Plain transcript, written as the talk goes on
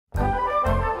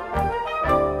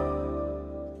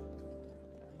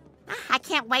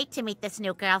can't wait to meet this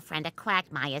new girlfriend at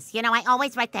Quagmire's. You know, I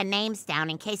always write their names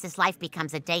down in case his life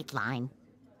becomes a dateline.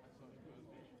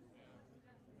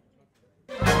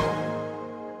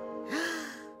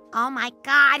 Oh my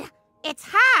God, it's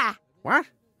her! What?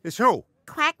 It's who?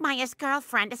 Quagmire's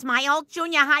girlfriend is my old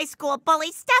junior high school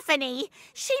bully, Stephanie.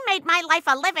 She made my life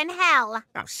a living hell.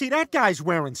 Now, see, that guy's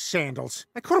wearing sandals.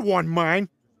 I could have worn mine.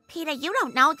 Peter, you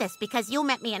don't know this because you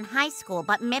met me in high school,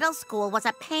 but middle school was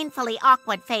a painfully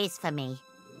awkward phase for me.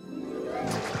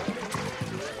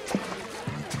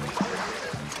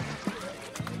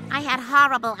 I had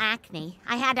horrible acne.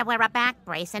 I had to wear a back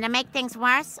brace, and to make things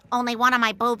worse, only one of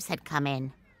my boobs had come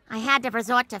in. I had to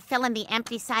resort to filling the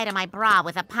empty side of my bra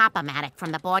with a Pop-O-Matic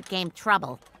from the board game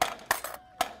Trouble.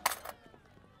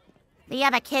 The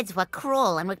other kids were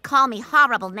cruel and would call me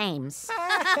horrible names.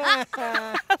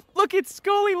 Look, it's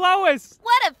Schoolie Lois!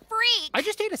 What a freak! I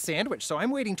just ate a sandwich, so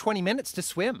I'm waiting 20 minutes to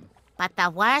swim. But the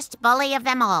worst bully of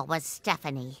them all was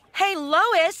Stephanie. Hey,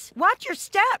 Lois, watch your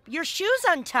step. Your shoe's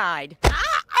untied.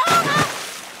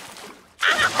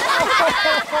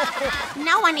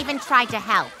 No one even tried to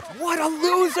help. What a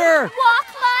loser! Walk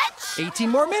much? 18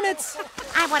 more minutes.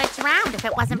 I would have drowned if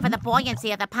it wasn't for the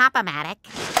buoyancy of the Pop-O-Matic.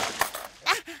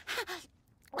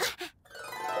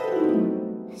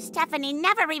 Stephanie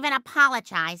never even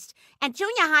apologized. And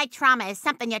junior high trauma is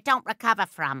something you don't recover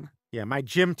from. Yeah, my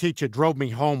gym teacher drove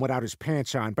me home without his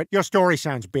pants on, but your story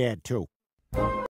sounds bad, too.